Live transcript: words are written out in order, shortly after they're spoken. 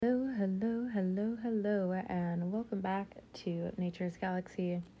hello, and welcome back to Nature's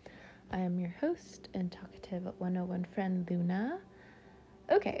Galaxy. I am your host and talkative 101 friend, Luna.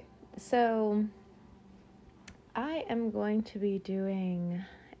 Okay, so I am going to be doing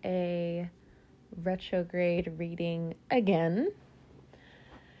a retrograde reading again.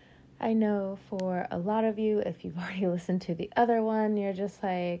 I know for a lot of you, if you've already listened to the other one, you're just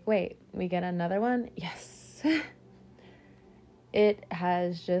like, wait, we get another one? Yes. It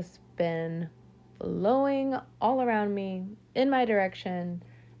has just been blowing all around me in my direction,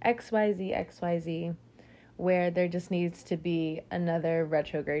 XYZ, where there just needs to be another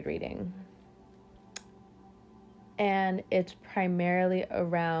retrograde reading. And it's primarily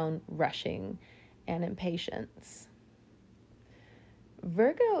around rushing and impatience.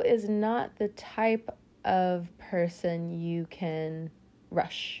 Virgo is not the type of person you can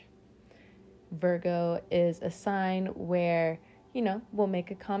rush. Virgo is a sign where we'll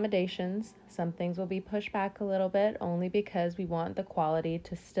make accommodations. Some things will be pushed back a little bit only because we want the quality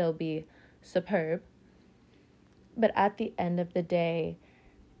to still be superb. But at the end of the day,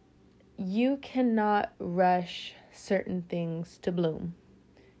 you cannot rush certain things to bloom.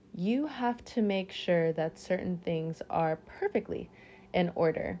 You have to make sure that certain things are perfectly in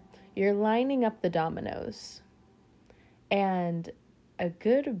order. You're lining up the dominoes. And a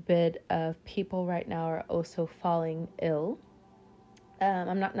good bit of people right now are also falling ill.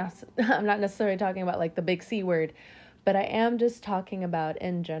 I'm not necessarily talking about like the big C word, but I am just talking about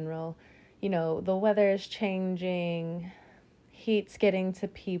in general. The weather is changing, heat's getting to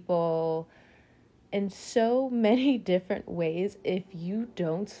people in so many different ways. If you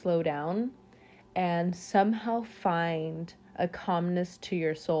don't slow down and somehow find a calmness to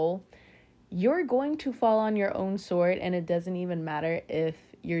your soul, you're going to fall on your own sword, and it doesn't even matter if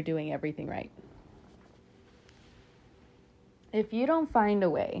you're doing everything right. If you don't find a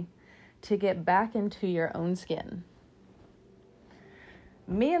way to get back into your own skin,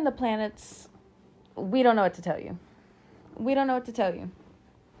 me and the planets, we don't know what to tell you.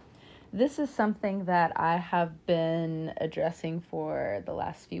 This is something that I have been addressing for the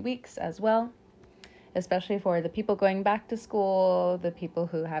last few weeks as well, especially for the people going back to school, the people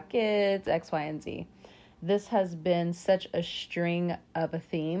who have kids, X, Y, and Z. This has been such a string of a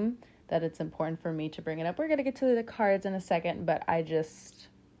theme that it's important for me to bring it up. We're going to get to the cards in a second, but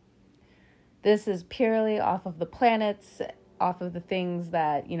this is purely off of the planets, off of the things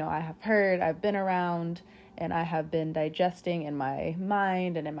that, I have heard, I've been around, and I have been digesting in my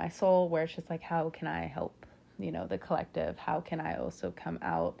mind and in my soul, where it's just like, how can I help, the collective? How can I also come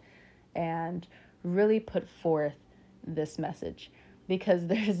out and really put forth this message? Because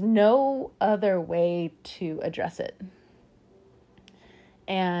there's no other way to address it.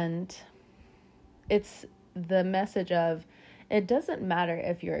 And it's the message of, it doesn't matter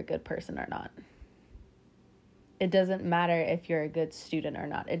if you're a good person or not. It doesn't matter if you're a good student or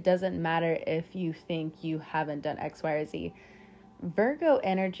not. It doesn't matter if you think you haven't done X, Y, or Z. Virgo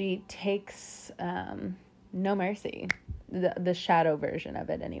energy takes no mercy. The shadow version of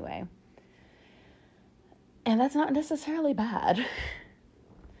it anyway. And that's not necessarily bad.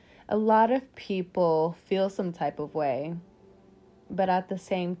 A lot of people feel some type of way, but at the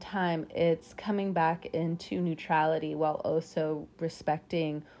same time, it's coming back into neutrality while also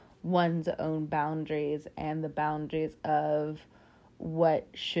respecting one's own boundaries and the boundaries of what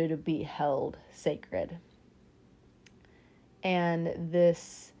should be held sacred. And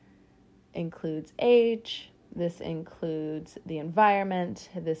this includes age, this includes the environment,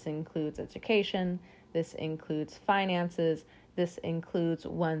 this includes education, this includes finances, this includes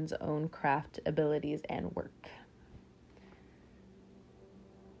one's own craft abilities and work.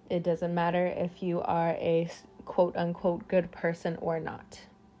 It doesn't matter if you are a quote-unquote good person or not.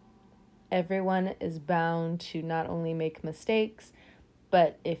 Everyone is bound to not only make mistakes,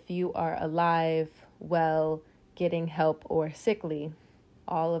 but if you are alive, well, getting help, or sickly,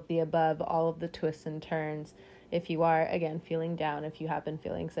 all of the above, all of the twists and turns. If you are, again, feeling down, if you have been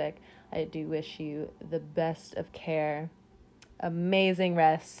feeling sick, I do wish you the best of care, amazing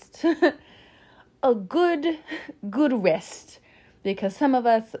rest, a good rest. Because some of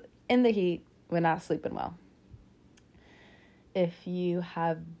us in the heat, we're not sleeping well. If you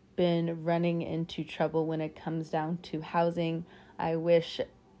have been running into trouble when it comes down to housing, I wish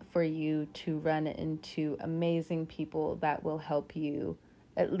for you to run into amazing people that will help you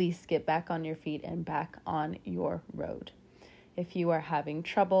at least get back on your feet and back on your road. If you are having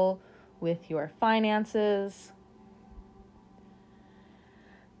trouble with your finances,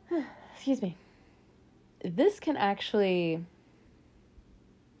 this can actually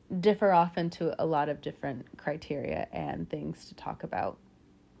differ off into a lot of different criteria and things to talk about.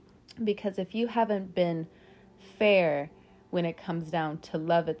 Because if you haven't been fair when it comes down to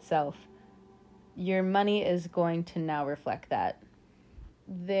love itself, your money is going to now reflect that.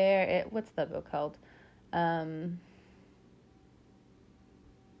 What's that book called?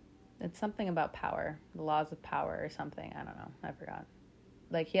 It's something about power, the laws of power or something. I don't know. I forgot.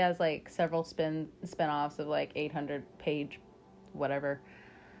 Like, he has like several spin-offs of like 800 page whatever.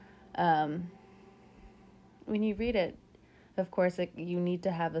 When you read it, of course, you need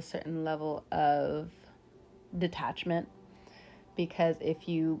to have a certain level of detachment, because if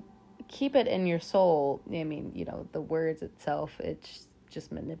you keep it in your soul, I mean, the words itself, it's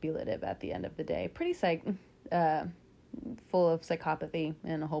just manipulative at the end of the day. Pretty full of psychopathy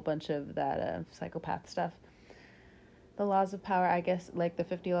and a whole bunch of that psychopath stuff. The laws of power, I guess, like the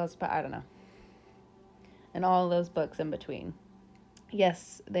 50 laws of power, I don't know. And all those books in between.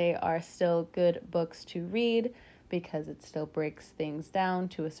 Yes, they are still good books to read because it still breaks things down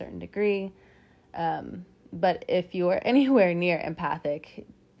to a certain degree. But if you are anywhere near empathic,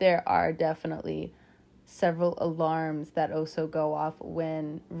 there are definitely several alarms that also go off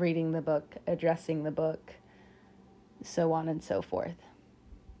when reading the book, addressing the book, so on and so forth.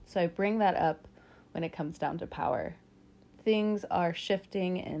 So I bring that up when it comes down to power. Things are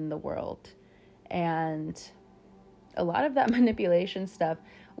shifting in the world, and a lot of that manipulation stuff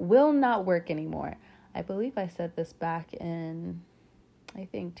will not work anymore. I believe I said this back in, I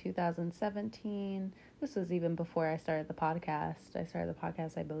think, 2017. This was even before I started the podcast. I started the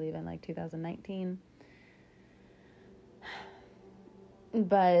podcast, I believe, in like 2019.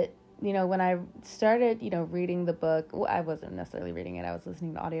 But, when I started, reading the book, well, I wasn't necessarily reading it. I was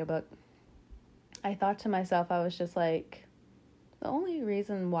listening to audiobook. I thought to myself, I was just like, the only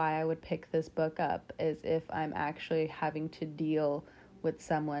reason why I would pick this book up is if I'm actually having to deal with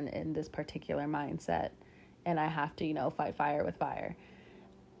someone in this particular mindset, and I have to, fight fire with fire.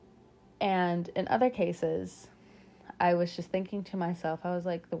 And in other cases, I was just thinking to myself, I was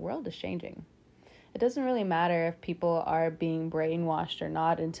like, the world is changing. It doesn't really matter if people are being brainwashed or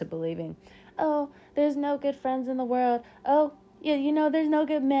not into believing, oh, there's no good friends in the world. Oh, yeah, there's no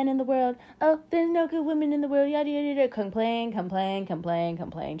good men in the world. Oh, there's no good women in the world. Yada, yada, yada. Complain,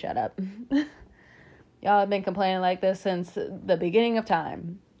 shut up. Y'all have been complaining like this since the beginning of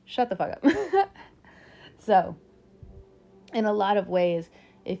time. Shut the fuck up. So, in a lot of ways,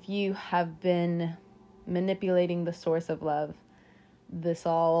 if you have been manipulating the source of love, this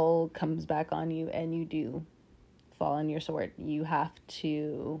all comes back on you, and you do fall on your sword. You have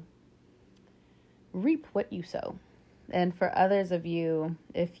to reap what you sow. And for others of you,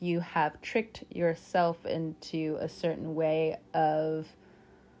 if you have tricked yourself into a certain way of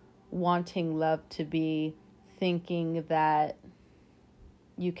wanting love to be, thinking that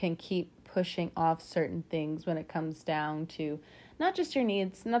you can keep pushing off certain things when it comes down to not just your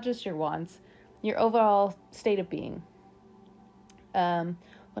needs, not just your wants, your overall state of being.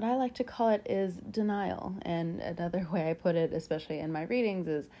 What I like to call it is denial. And another way I put it, especially in my readings,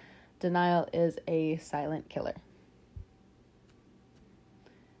 is denial is a silent killer.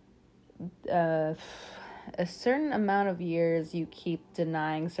 A certain amount of years you keep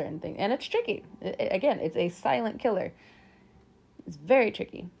denying certain things, and it's tricky. Again, it's a silent killer. It's very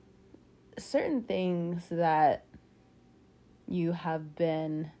tricky. Certain things that you have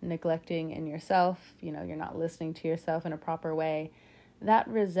been neglecting in yourself, you're not listening to yourself in a proper way, that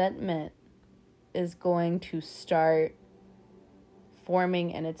resentment is going to start forming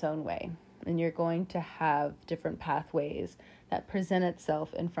in its own way. And you're going to have different pathways that present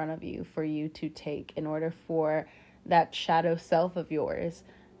itself in front of you for you to take in order for that shadow self of yours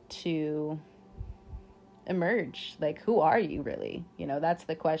to emerge. Like, who are you really? That's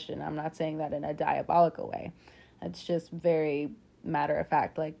the question. I'm not saying that in a diabolical way. It's just very matter of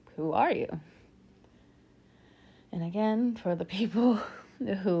fact, like, who are you? And again, for the people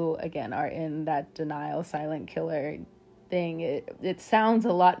who, again, are in that denial, silent killer thing, it sounds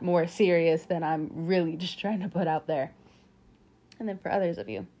a lot more serious than I'm really just trying to put out there. And then for others of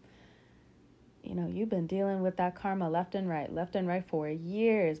you, you've been dealing with that karma left and right for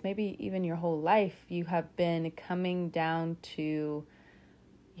years, maybe even your whole life. You have been coming down to,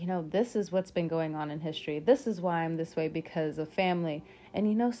 this is what's been going on in history. This is why I'm this way, because of family.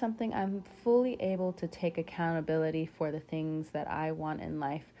 And something, I'm fully able to take accountability for the things that I want in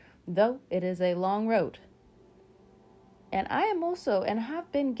life, though it is a long road. And I am also, and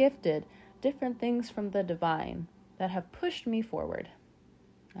have been gifted, different things from the divine that have pushed me forward.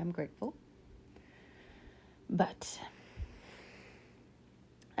 I'm grateful. But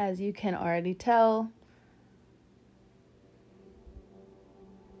as you can already tell,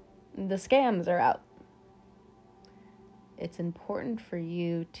 the scams are out. it's important for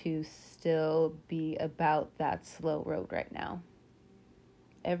you to still be about that slow road right now.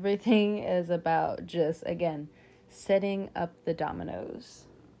 Everything is about just, again, setting up the dominoes.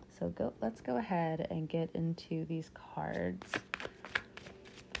 So let's go ahead and get into these cards.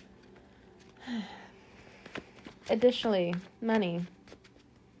 Additionally, money.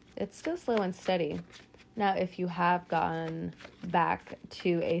 It's still slow and steady. Now, if you have gone back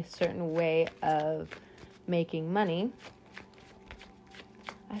to a certain way of making money,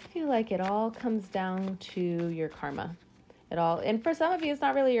 I feel like it all comes down to your karma. And for some of you, it's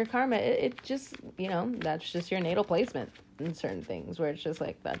not really your karma. It just, that's just your natal placement in certain things where it's just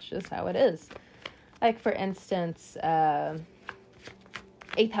like, that's just how it is. Like, for instance, 8th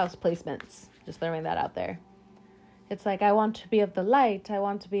house placements, just throwing that out there. It's like, I want to be of the light. I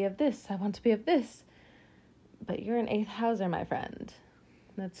want to be of this. I want to be of this. But you're an 8th houser, my friend.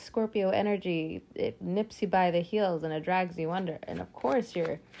 That's Scorpio energy. It nips you by the heels and it drags you under. And of course,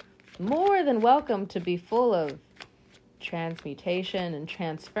 you're more than welcome to be full of transmutation and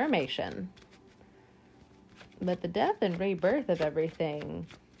transformation. But the death and rebirth of everything,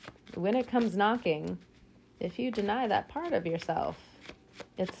 when it comes knocking, if you deny that part of yourself,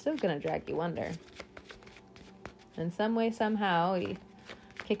 it's still going to drag you under. In some way, somehow,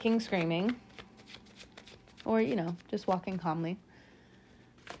 kicking, screaming, or, just walking calmly.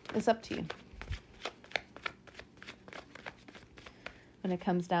 It's up to you. When it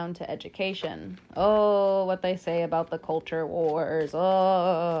comes down to education, what they say about the culture wars.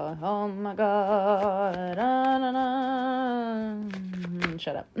 Oh my God.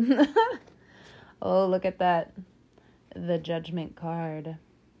 Shut up. Oh, look at that. The Judgment card.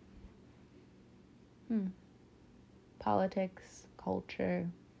 Politics, culture,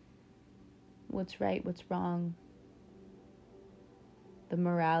 what's right, what's wrong, the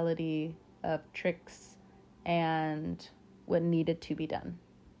morality of tricks, and what needed to be done.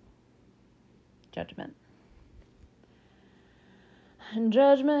 Judgment. And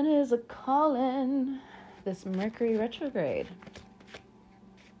judgment is a calling. This Mercury retrograde,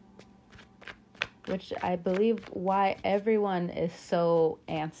 which I believe why everyone is so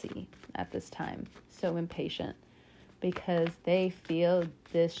antsy at this time, so impatient, because they feel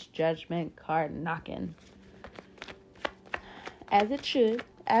this Judgment card knocking. As it should.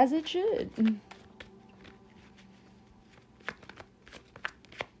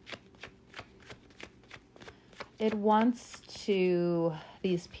 It wants to,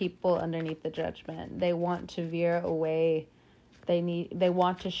 these people underneath the Judgment, they want to veer away. They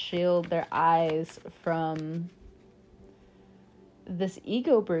want to shield their eyes from this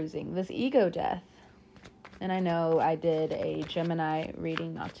ego bruising, this ego death. And I know I did a Gemini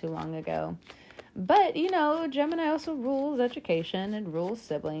reading not too long ago. But, Gemini also rules education. It rules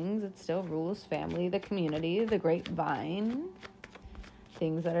siblings. It still rules family, the community, the grapevine.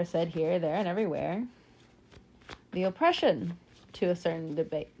 Things that are said here, there, and everywhere. The oppression to a certain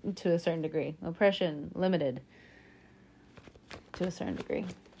degree. Oppression limited to a certain degree.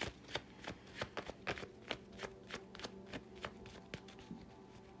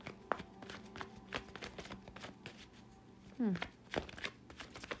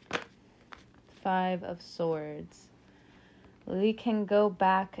 Five of Swords. We can go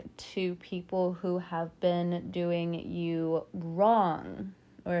back to people who have been doing you wrong.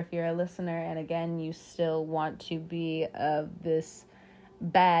 Or if you're a listener and again you still want to be of this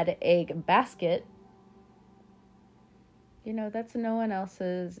bad egg basket, that's no one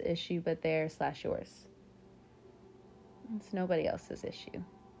else's issue but theirs/yours. It's nobody else's issue.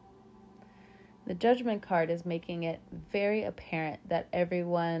 The Judgment card is making it very apparent that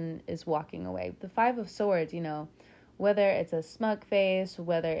everyone is walking away. The Five of Swords, whether it's a smug face,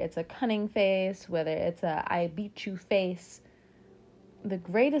 whether it's a cunning face, whether it's a I beat you face. The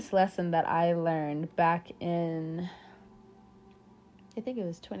greatest lesson that I learned back in, I think it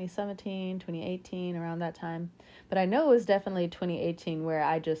was 2017, 2018, around that time. But I know it was definitely 2018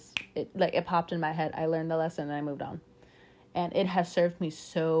 where it popped in my head. I learned the lesson and I moved on. And it has served me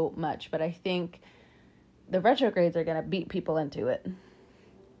so much. But I think the retrogrades are going to beat people into it.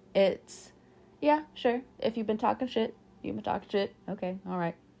 It's, yeah, sure. If you've been talking shit, you've been talking shit. Okay, all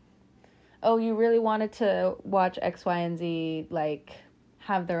right. Oh, you really wanted to watch X, Y, and Z,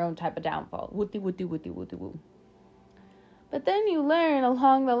 have their own type of downfall. Woo. But then you learn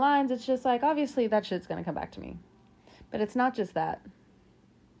along the lines, it's just obviously that shit's going to come back to me. But it's not just that.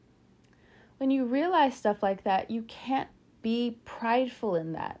 When you realize stuff like that, you can't be prideful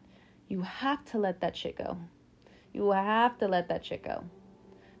in that. You have to let that shit go.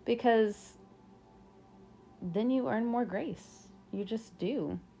 Because then you earn more grace. You just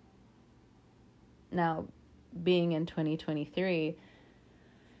do. Now, being in 2023,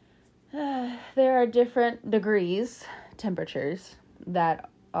 there are different degrees, temperatures, that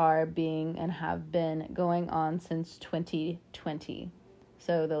are being and have been going on since 2020.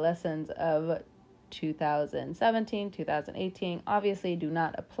 So the lessons of 2017, 2018 obviously do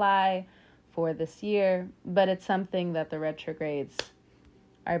not apply for this year, but it's something that the retrogrades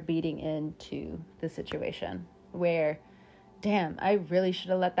are beating into the situation where, damn, I really should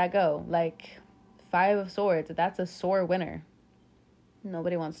have let that go. Like, 5 of Swords, that's a sore winner.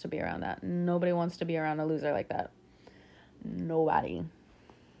 Nobody wants to be around that. Nobody wants to be around a loser like that. Nobody.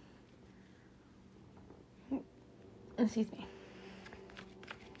 Excuse me.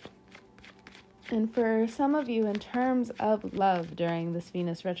 And for some of you, in terms of love during this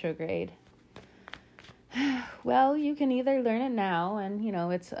Venus retrograde, well, you can either learn it now and,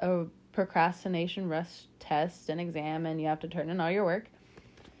 it's a procrastination rush test and exam and you have to turn in all your work.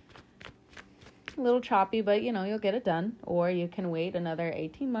 A little choppy, but, you'll get it done. Or you can wait another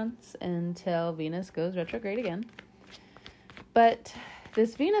 18 months until Venus goes retrograde again. But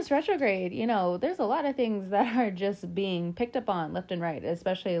this Venus retrograde, there's a lot of things that are just being picked up on left and right,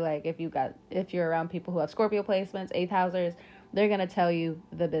 especially like if you're around people who have Scorpio placements, 8th housers, they're going to tell you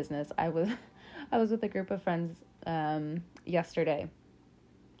the business. I was with a group of friends yesterday,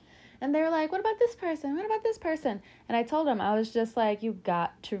 and they were like, what about this person? What about this person? And I told them, I was just like, you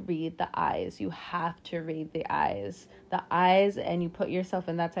got to read the eyes. You have to read the eyes. The eyes, and you put yourself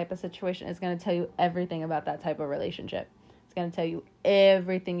in that type of situation, is going to tell you everything about that type of relationship. It's going to tell you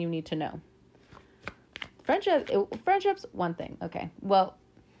everything you need to know. Friendship's one thing. Okay. Well,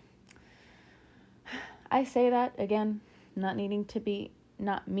 I say that again, not meaning to be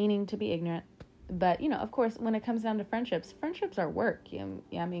ignorant. But, of course, when it comes down to friendships are work.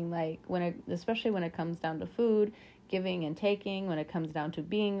 I mean, like, especially when it comes down to food, giving and taking, when it comes down to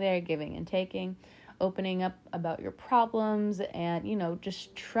being there, giving and taking, opening up about your problems, and,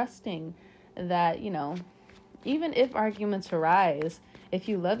 just trusting that, even if arguments arise, if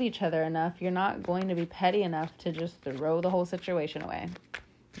you love each other enough, you're not going to be petty enough to just throw the whole situation away.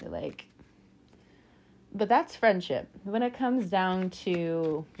 But that's friendship. When it comes down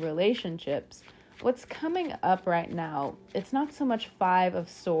to relationships, what's coming up right now, it's not so much 5 of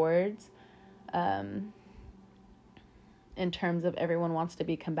Swords, in terms of everyone wants to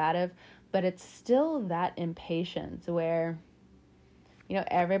be combative, but it's still that impatience where,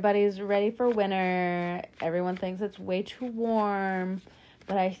 everybody's ready for winter. Everyone thinks it's way too warm.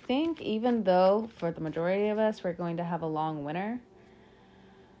 But I think even though for the majority of us, we're going to have a long winter,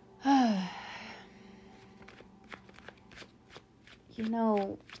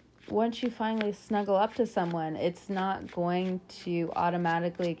 once you finally snuggle up to someone, it's not going to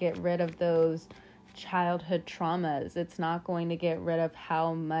automatically get rid of those childhood traumas. It's not going to get rid of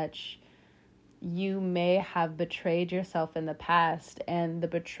how much you may have betrayed yourself in the past. And the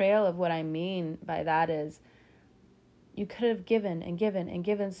betrayal of what I mean by that is you could have given and given and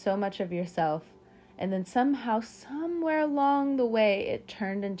given so much of yourself, and then somehow, somewhere along the way, it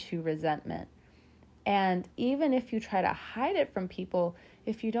turned into resentment. And even if you try to hide it from people,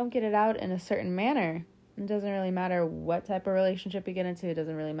 if you don't get it out in a certain manner, it doesn't really matter what type of relationship you get into. It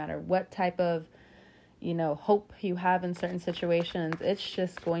doesn't really matter what type of, hope you have in certain situations. It's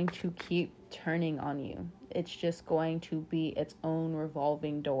just going to keep turning on you. It's just going to be its own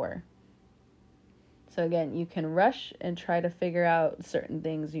revolving door. So again, you can rush and try to figure out certain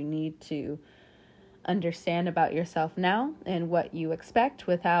things you need to understand about yourself now and what you expect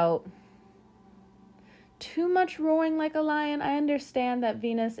without too much roaring like a lion. I understand that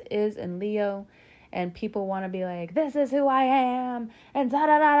Venus is in Leo and people want to be like, this is who I am, and da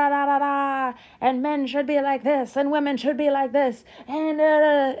da da da da da da, and men should be like this, and women should be like this,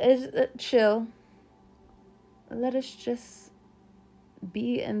 and chill. Let us just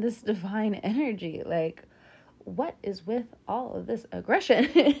be in this divine energy. Like, what is with all of this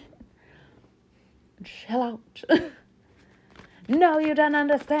aggression? Chill out. No, you don't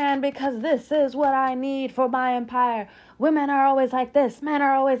understand, because this is what I need for my empire. Women are always like this. Men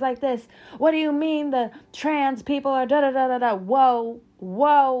are always like this. What do you mean the trans people are da-da-da-da-da?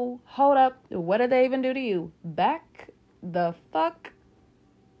 Whoa, hold up. What did they even do to you? Back the fuck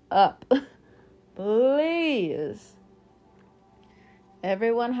up. Please.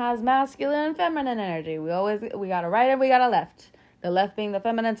 Everyone has masculine and feminine energy. We got a right and we got a left. The left being the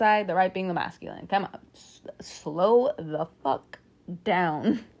feminine side, the right being the masculine. Come on. Slow the fuck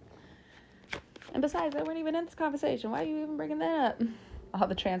down. And besides, they weren't even in this conversation. Why are you even bringing that up? All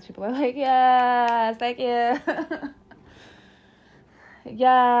the trans people are like, yes, thank you.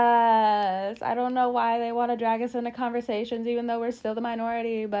 Yes. I don't know why they want to drag us into conversations, even though we're still the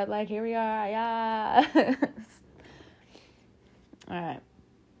minority, but like, here we are. Yes. All right.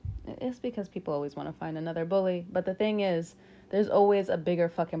 It's because people always want to find another bully. But the thing is, there's always a bigger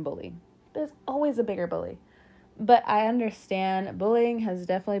fucking bully. There's always a bigger bully. But I understand bullying has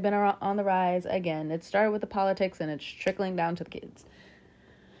definitely been on the rise. Again, it started with the politics and it's trickling down to the kids.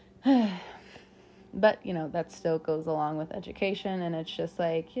 But, you know, that still goes along with education. And it's just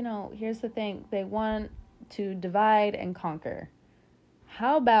like, you know, here's the thing. They want to divide and conquer.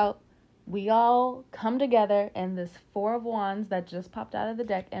 How about we all come together in this Four of Wands that just popped out of the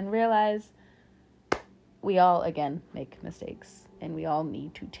deck and realize we all, again, make mistakes. And we all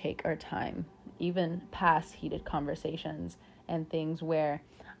need to take our time, even past heated conversations and things where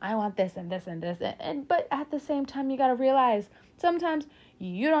I want this and this and this. But at the same time, you got to realize sometimes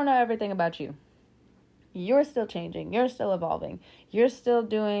you don't know everything about you. You're still changing. You're still evolving. You're still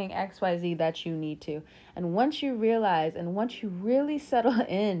doing XYZ that you need to. And once you realize and once you really settle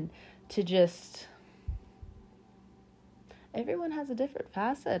in to just, everyone has a different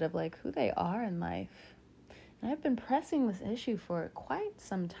facet of like who they are in life. And I've been pressing this issue for quite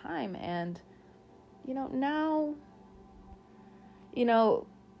some time. And, you know, now, you know,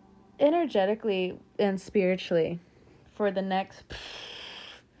 energetically and spiritually for the next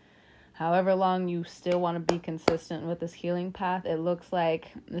however long you still want to be consistent with this healing path, it looks like,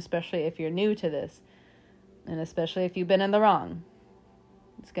 especially if you're new to this, and especially if you've been in the wrong,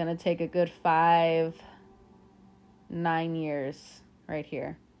 it's going to take a good 5-9 years right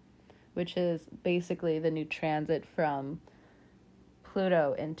here, which is basically the new transit from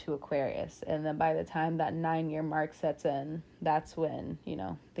Pluto into Aquarius. And then by the time that 9-year mark sets in, that's when, you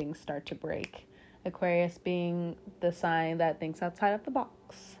know, things start to break. Aquarius being the sign that thinks outside of the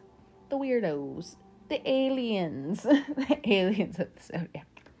box. The weirdos, the aliens, the aliens of the zodiac.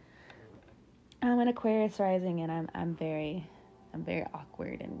 I'm an Aquarius rising, and I'm very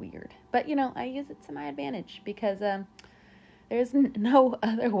awkward and weird. But you know, I use it to my advantage because there's no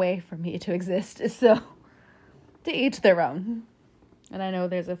other way for me to exist. So to each their own. And I know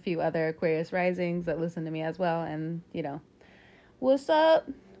there's a few other Aquarius risings that listen to me as well, and you know, what's up?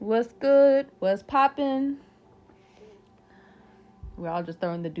 What's good? What's poppin'? We're all just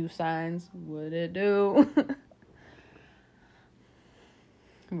throwing the do signs. What it do?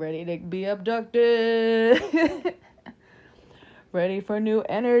 Ready to be abducted. Ready for new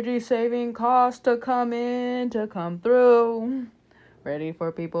energy saving costs to come through. Ready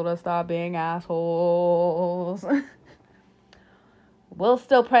for people to stop being assholes. We'll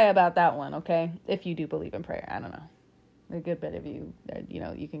still pray about that one, okay? If you do believe in prayer. I don't know. A good bit of you, you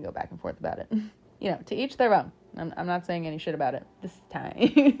know, you can go back and forth about it. You know, to each their own. I'm not saying any shit about it this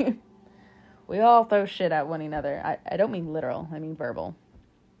time. We all throw shit at one another. I don't mean literal. I mean verbal.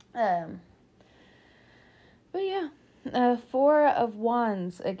 But yeah. Four of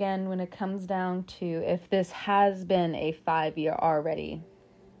Wands, again, when it comes down to if this has been a 5-year already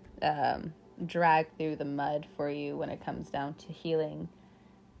drag through the mud for you when it comes down to healing,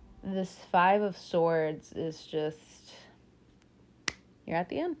 this 5 of Swords is just, you're at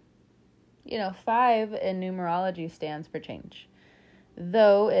the end. You know, 5 in numerology stands for change.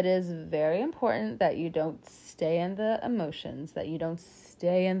 Though it is very important that you don't stay in the emotions, that you don't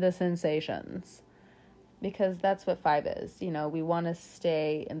stay in the sensations. Because that's what 5 is. You know, we want to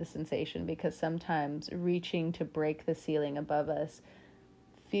stay in the sensation because sometimes reaching to break the ceiling above us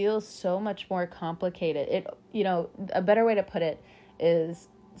feels so much more complicated. It, you know, a better way to put it is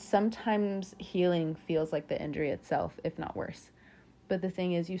sometimes healing feels like the injury itself, if not worse. But the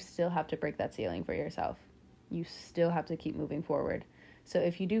thing is, you still have to break that ceiling for yourself. You still have to keep moving forward. So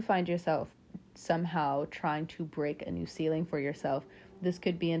if you do find yourself somehow trying to break a new ceiling for yourself, this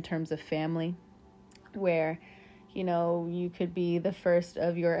could be in terms of family, where, you know, you could be the first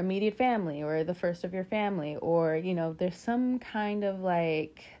of your immediate family or the first of your family, or, you know, there's some kind of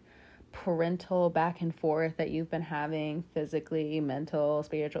like parental back and forth that you've been having physically, mental,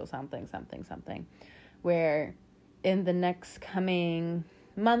 spiritual, something, where in the next coming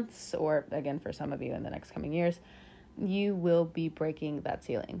months, or again, for some of you in the next coming years, you will be breaking that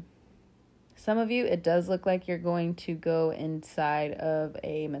ceiling. Some of you, it does look like you're going to go inside of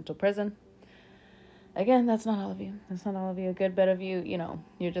a mental prison. Again, that's not all of you. That's not all of you. A good bit of you, you know,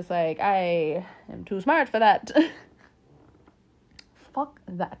 you're just like, I am too smart for that. Fuck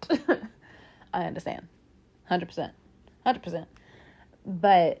that. I understand. 100%. 100%.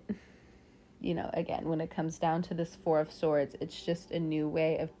 But, you know, again, when it comes down to this 4 of Swords, it's just a new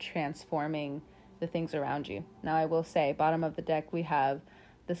way of transforming the things around you. Now, I will say, bottom of the deck, we have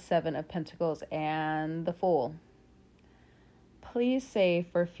the 7 of Pentacles and the Fool. please save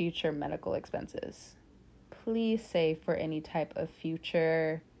for future medical expenses. Please save for any type of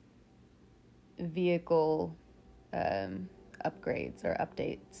future vehicle upgrades or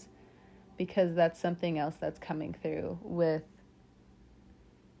updates, because that's something else that's coming through with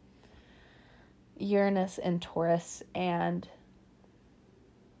Uranus and Taurus and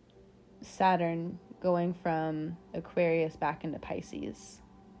Saturn going from Aquarius back into Pisces.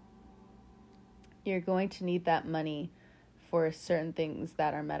 You're going to need that money for certain things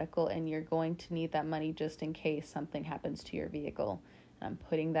that are medical, and you're going to need that money just in case something happens to your vehicle. And I'm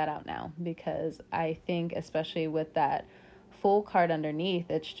putting that out now because I think, especially with that Fool card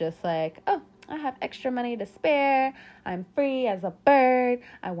underneath, it's just like, oh, I have extra money to spare. I'm free as a bird.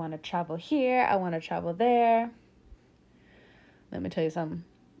 I want to travel here. I want to travel there. Let me tell you something.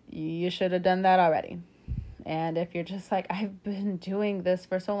 You should have done that already. And if you're just like, I've been doing this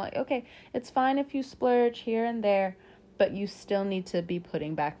for so long, okay, it's fine if you splurge here and there, but you still need to be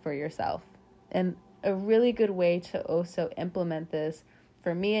putting back for yourself. And a really good way to also implement this,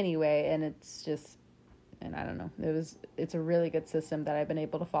 for me anyway, and it's just, and I don't know, it's a really good system that I've been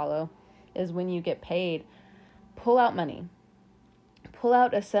able to follow, is when you get paid, pull out money. Pull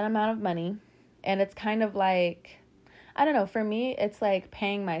out a set amount of money, and it's kind of like, I don't know, for me, it's like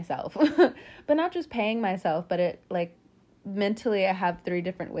paying myself, but not just paying myself, but it like mentally, I have 3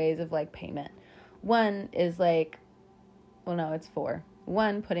 different ways of like payment. One is like, well, no, it's 4.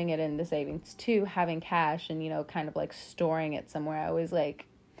 1, putting it in the savings. 2, having cash and, kind of like storing it somewhere. I always like,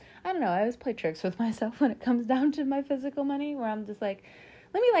 I don't know, I always play tricks with myself when it comes down to my physical money, where I'm just like,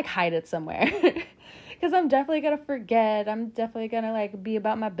 let me like hide it somewhere because I'm definitely going to forget. I'm definitely going to like be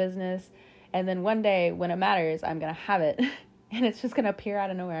about my business. And then one day when it matters, I'm going to have it and it's just going to appear out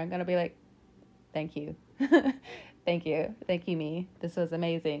of nowhere. I'm going to be like, thank you. Thank you. Thank you, me. This was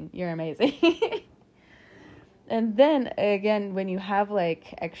amazing. You're amazing. And then again, when you have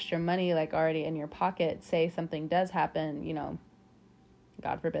like extra money, like already in your pocket, say something does happen,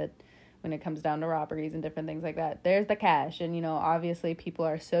 God forbid, when it comes down to robberies and different things like that, there's the cash. And, obviously people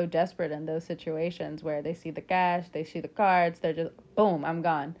are so desperate in those situations where they see the cash, they see the cards, they're just, boom, I'm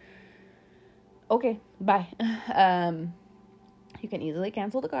gone. Okay, bye. You can easily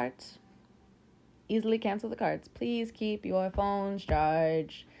cancel the cards. Please keep your phones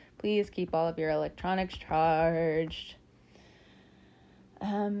charged. Please keep all of your electronics charged.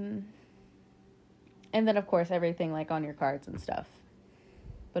 And then, of course, everything like on your cards and stuff.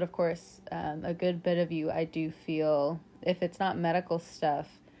 But, of course, a good bit of you, I do feel, if it's not medical stuff,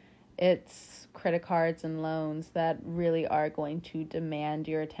 it's credit cards and loans that really are going to demand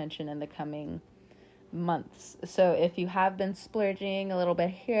your attention in the coming months. So if you have been splurging a little bit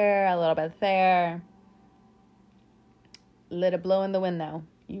here, a little bit there, let it blow in the wind now.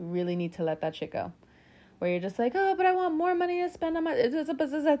 You really need to let that shit go. Where you're just like, oh, but I want more money to spend on my...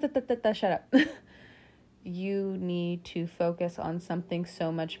 Shut up. You need to focus on something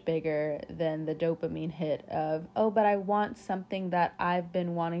so much bigger than the dopamine hit of, oh, but I want something that I've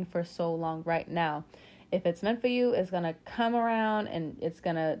been wanting for so long right now. If it's meant for you, it's going to come around and it's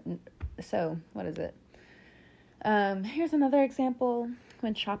going to... So, what is it? Here's another example.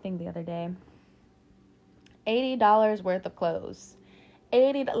 Went shopping the other day. $80 worth of clothes.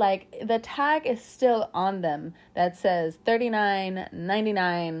 Like the tag is still on them that says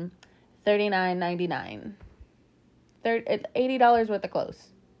 $39.99, $39.99. $80 worth of clothes.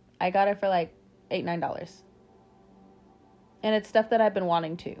 I got it for like $9. And it's stuff that I've been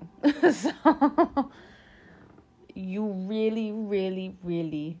wanting to. So you really, really,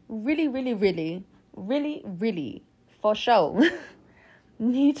 really, really, really, really, really, really, for sure,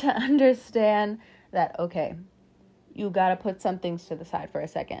 need to understand that, okay, you got to put some things to the side for a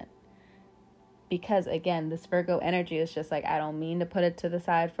second. Because, again, this Virgo energy is just like, I don't mean to put it to the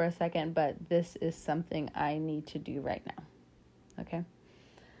side for a second, but this is something I need to do right now. Okay?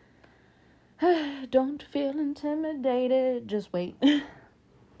 Don't feel intimidated. Just wait.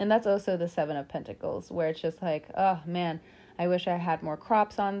 And that's also the 7 of Pentacles, where it's just like, oh, man, I wish I had more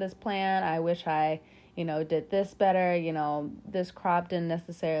crops on this plant. I wish I, did this better. This crop didn't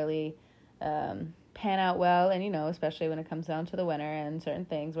necessarily pan out well. And, especially when it comes down to the winter and certain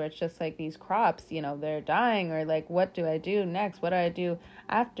things where it's just like these crops, they're dying, or like, what do I do next? What do I do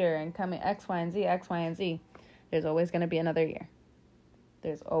after? And coming X, Y, and Z, X, Y, and Z. There's always going to be another year.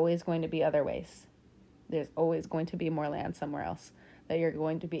 There's always going to be other ways. There's always going to be more land somewhere else that you're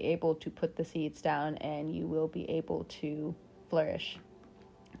going to be able to put the seeds down and you will be able to flourish.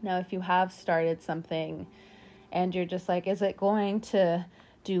 Now, if you have started something and you're just like, is it going to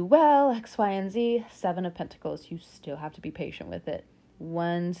do well, X, Y, and Z? 7 of Pentacles, you still have to be patient with it.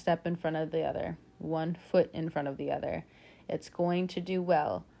 One step in front of the other, one foot in front of the other. It's going to do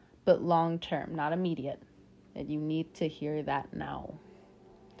well, but long term, not immediate. And you need to hear that now.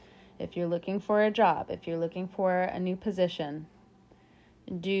 If you're looking for a job, if you're looking for a new position,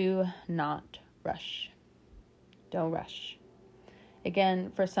 do not rush. Don't rush.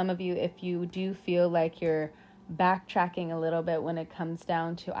 Again, for some of you, if you do feel like you're backtracking a little bit when it comes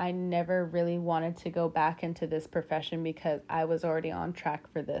down to, I never really wanted to go back into this profession because I was already on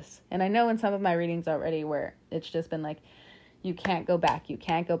track for this. And I know in some of my readings already where it's just been like, you can't go back, you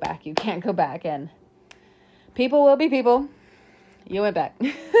can't go back, you can't go back. And people will be people. You went back.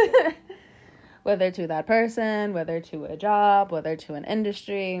 Whether to that person, whether to a job, whether to an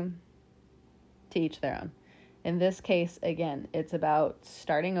industry, to each their own. In this case, again, it's about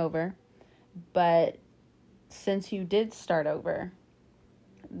starting over. But since you did start over,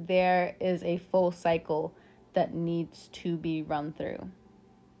 there is a full cycle that needs to be run through.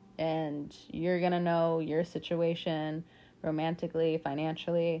 And you're going to know your situation romantically,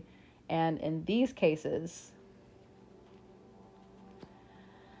 financially. And in these cases,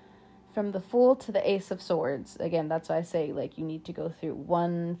 from the Fool to the Ace of Swords, again, that's why I say, like, you need to go through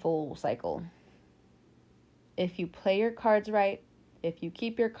one full cycle. If you play your cards right, if you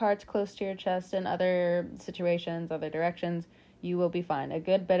keep your cards close to your chest in other situations, other directions, you will be fine. A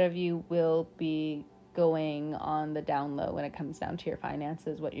good bit of you will be going on the down low when it comes down to your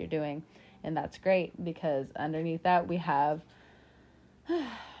finances, what you're doing. And that's great because underneath that we have the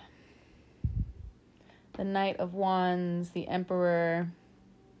Knight of Wands, the Emperor,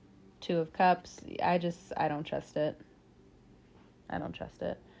 Two of Cups. I don't trust it. I don't trust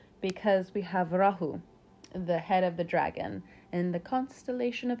it. Because we have Rahu, the head of the dragon, in the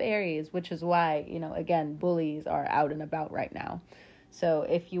constellation of Aries, which is why, again, bullies are out and about right now. So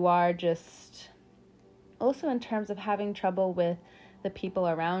if you are just, also in terms of having trouble with the people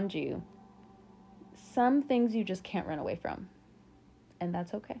around you, some things you just can't run away from. And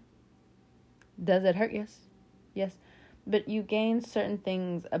that's okay. Does it hurt? Yes. Yes. But you gain certain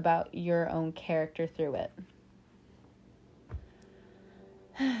things about your own character through it.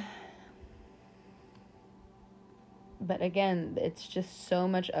 But again, it's just so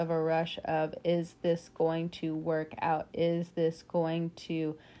much of a rush of, is this going to work out? Is this going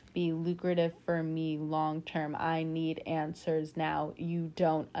to be lucrative for me long term? I need answers now. You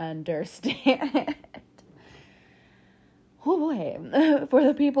don't understand. Oh boy. For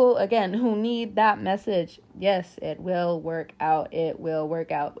the people, again, who need that message, yes, it will work out. It will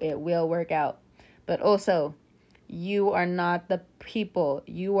work out. It will work out. But also, you are not the people.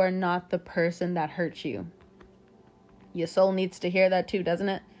 You are not the person that hurts you. Your soul needs to hear that too, doesn't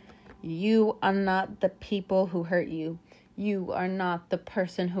it? You are not the people who hurt you. You are not the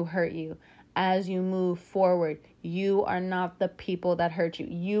person who hurt you. As you move forward, you are not the people that hurt you.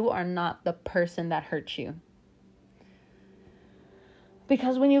 You are not the person that hurt you.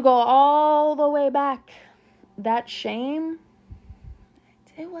 Because when you go all the way back, that shame,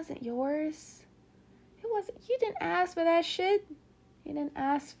 it wasn't yours. You didn't ask for that shit. You didn't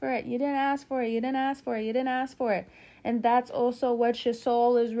ask for it. You didn't ask for it. You didn't ask for it. You didn't ask for it. And that's also what your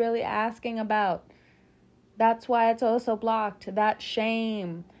soul is really asking about. That's why it's also blocked. That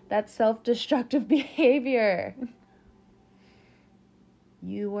shame, that self-destructive behavior.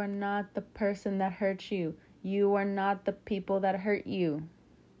 You are not the person that hurt you. You are not the people that hurt you.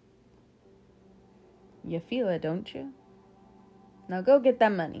 You feel it, don't you? Now go get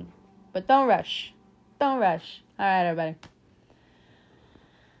that money. But don't rush. Don't rush. All right, everybody.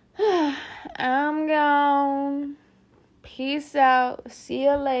 I'm gone. Peace out. See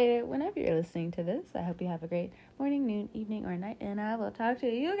you later. Whenever you're listening to this, I hope you have a great morning, noon, evening, or night. And I will talk to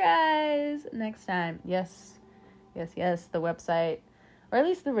you guys next time. Yes. The website, or at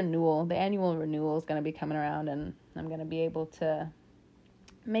least the annual renewal is going to be coming around. And I'm going to be able to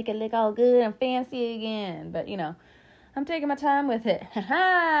make it look all good and fancy again. But, I'm taking my time with it. All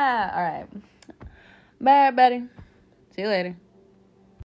right. Bye, everybody. See you later.